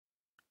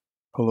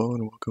Hello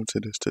and welcome to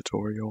this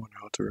tutorial on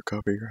how to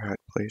recover your hacked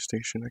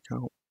PlayStation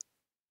account.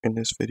 In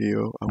this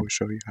video, I will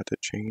show you how to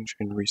change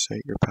and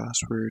reset your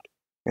password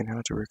and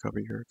how to recover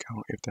your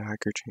account if the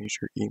hacker changed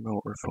your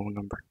email or phone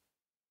number.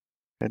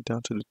 Head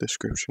down to the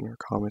description or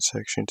comment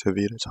section to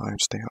view the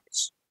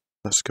timestamps.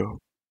 Let's go.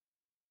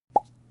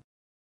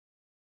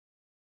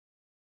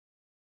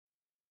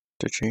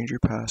 To change your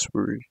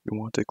password, you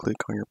want to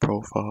click on your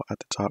profile at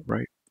the top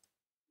right.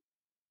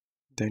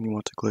 Then you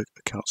want to click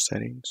Account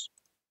Settings.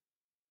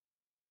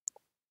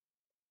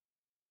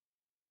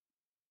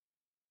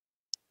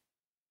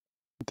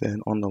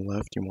 Then on the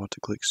left, you want to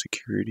click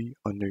Security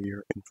under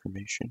your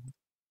information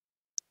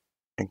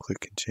and click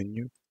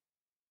Continue.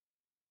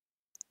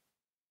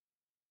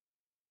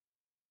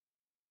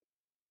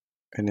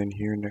 And then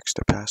here next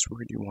to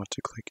password, you want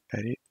to click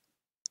Edit.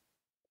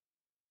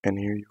 And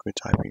here you can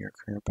type in your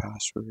current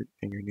password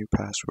and your new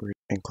password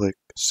and click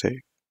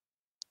Save.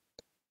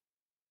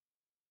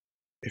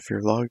 If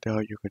you're logged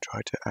out, you can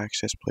try to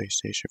access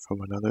PlayStation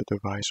from another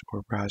device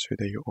or browser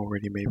that you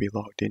already may be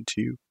logged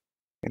into.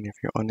 And if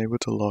you're unable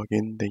to log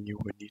in, then you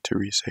would need to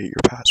reset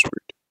your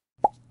password.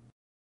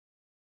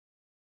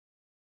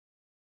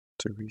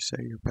 To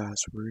reset your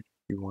password,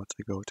 you want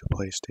to go to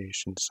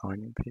PlayStation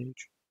sign-in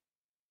page.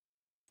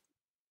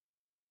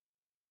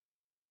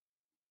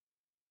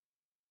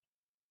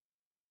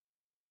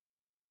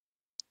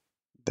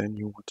 Then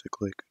you want to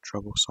click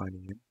Trouble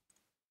Signing In.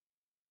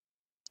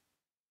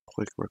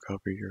 Click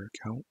Recover Your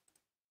Account.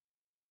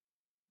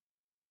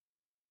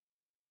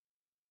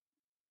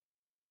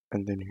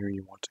 And then here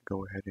you want to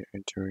go ahead and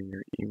enter in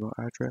your email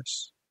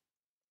address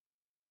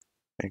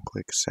and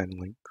click Send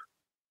Link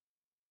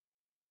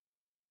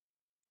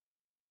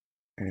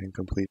and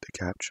complete the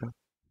CAPTCHA.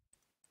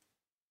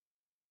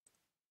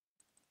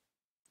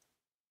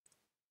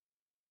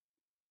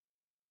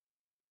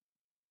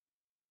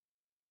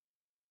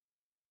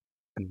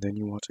 And then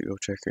you want to go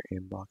check your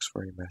inbox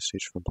for a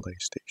message from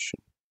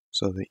PlayStation.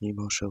 So the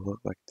email should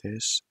look like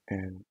this,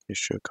 and it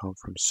should come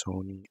from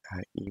Sony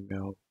at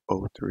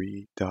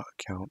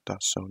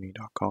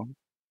email03.account.sony.com.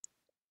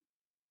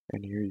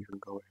 And here you can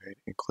go ahead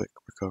and click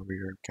Recover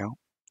Your Account.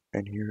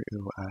 And here it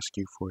will ask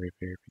you for a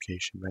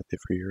verification method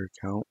for your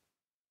account.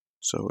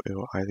 So it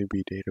will either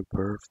be date of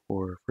birth,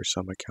 or for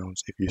some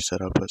accounts, if you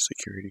set up a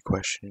security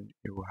question,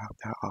 it will have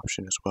that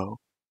option as well.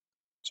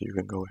 So you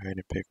can go ahead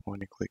and pick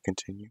one and click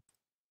Continue.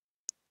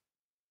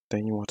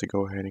 Then you want to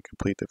go ahead and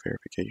complete the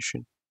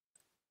verification.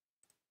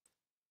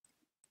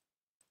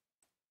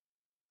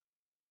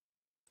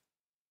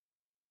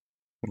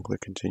 And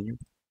click Continue.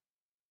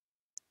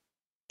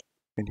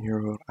 And here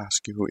it will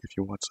ask you if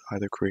you want to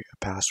either create a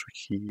password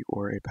key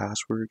or a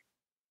password.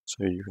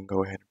 So you can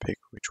go ahead and pick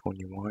which one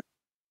you want.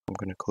 I'm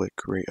going to click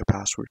Create a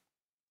Password.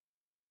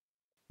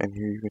 And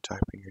here you can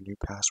type in your new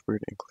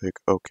password and click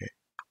OK.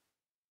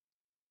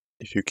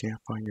 If you can't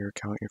find your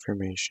account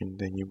information,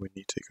 then you would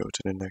need to go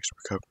to the next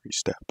recovery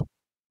step.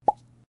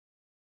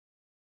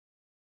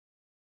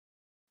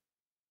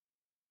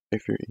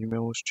 If your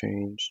email was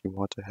changed, you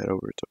want to head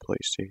over to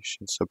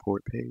PlayStation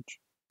support page.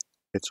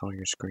 It's on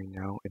your screen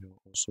now and it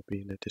will also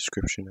be in the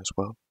description as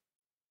well.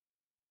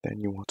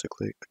 Then you want to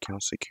click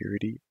Account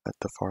Security at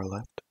the far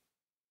left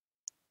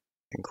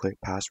and click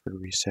Password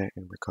Reset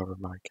and Recover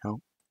My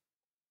Account.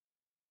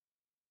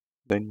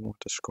 Then you want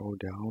to scroll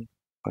down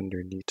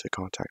under Need to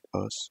Contact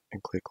Us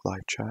and click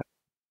Live Chat.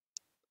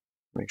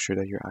 Make sure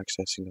that you're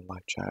accessing the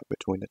live chat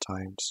between the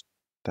times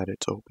that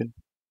it's open.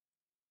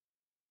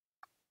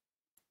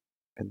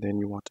 And then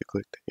you want to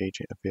click the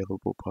Agent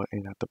Available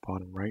button at the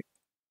bottom right.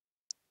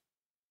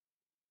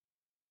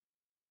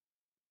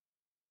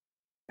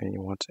 And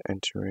you want to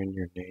enter in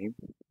your name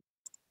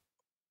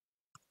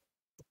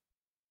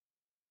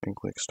and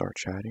click Start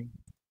Chatting.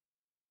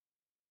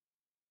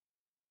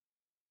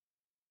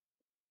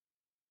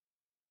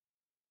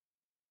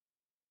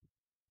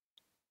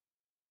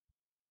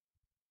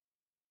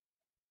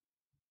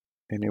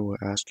 And it will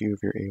ask you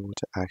if you're able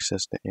to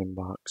access the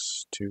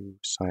inbox to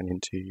sign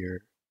into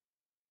your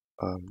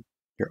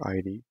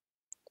ID.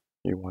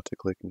 You want to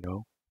click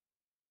No.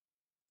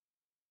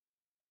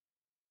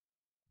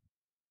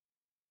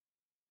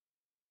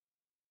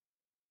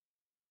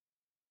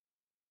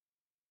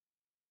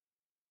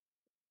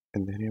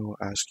 And then it will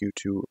ask you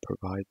to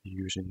provide the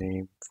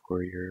username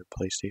for your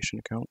PlayStation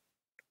account.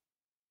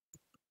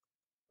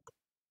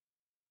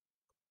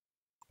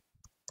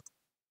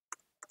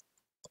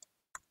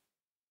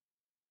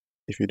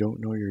 If you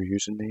don't know your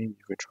username,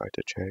 you can try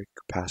to check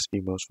past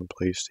emails from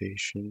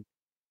PlayStation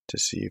to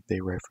see if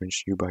they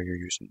reference you by your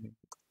username.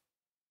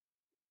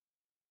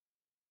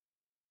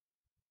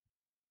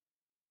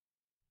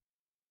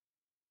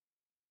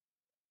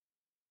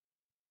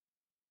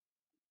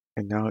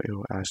 And now it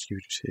will ask you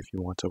to see if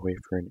you want to wait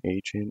for an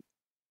agent.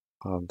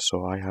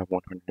 So I have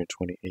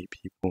 128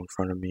 people in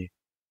front of me,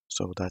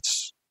 so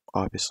that's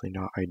obviously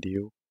not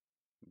ideal,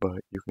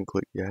 but you can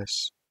click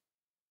yes.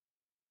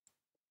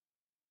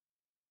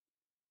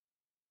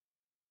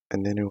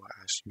 And then it will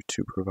ask you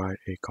to provide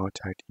a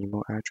contact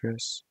email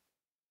address.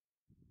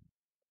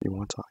 You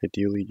want to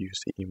ideally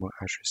use the email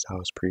address that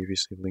was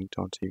previously linked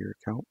onto your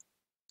account.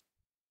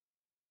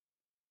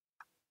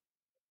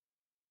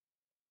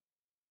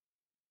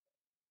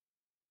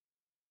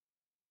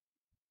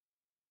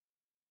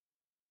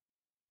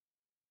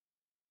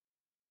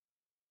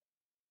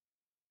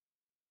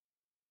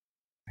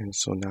 And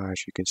so now,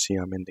 as you can see,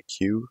 I'm in the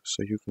queue,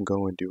 so you can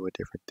go and do a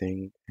different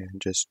thing and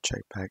just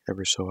check back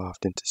ever so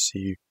often to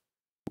see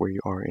where you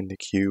are in the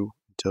queue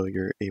until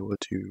you're able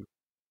to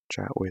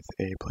chat with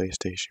a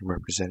PlayStation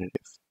representative.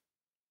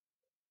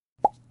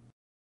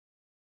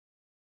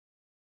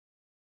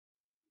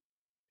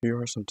 Here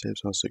are some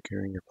tips on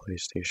securing your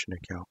PlayStation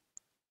account.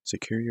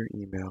 Secure your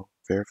email.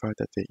 Verify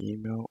that the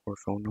email or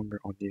phone number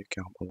on the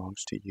account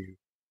belongs to you.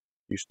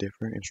 Use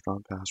different and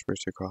strong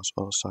passwords across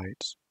all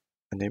sites.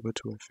 Enable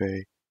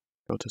 2FA.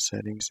 Go to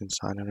settings and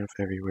sign out of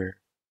everywhere.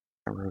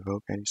 And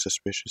revoke any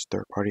suspicious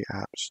third-party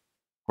apps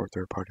or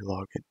third-party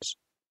logins.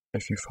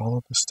 If you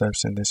follow the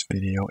steps in this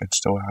video and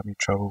still having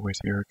trouble with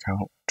your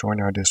account, join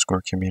our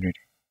Discord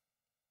community.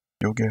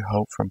 You'll get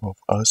help from both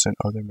us and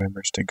other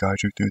members to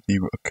guide you through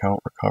the account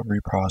recovery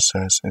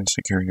process and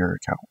secure your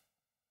account.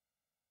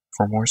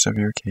 For more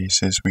severe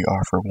cases, we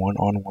offer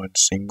one-on-one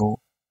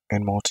single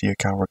and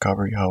multi-account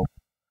recovery help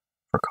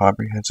for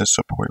comprehensive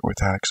support with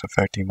hacks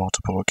affecting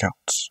multiple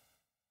accounts.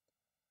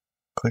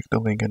 Click the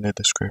link in the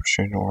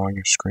description or on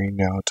your screen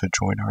now to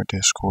join our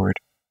Discord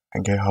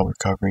and get help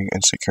recovering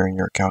and securing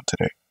your account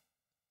today.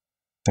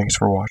 Thanks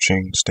for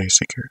watching. Stay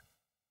secure.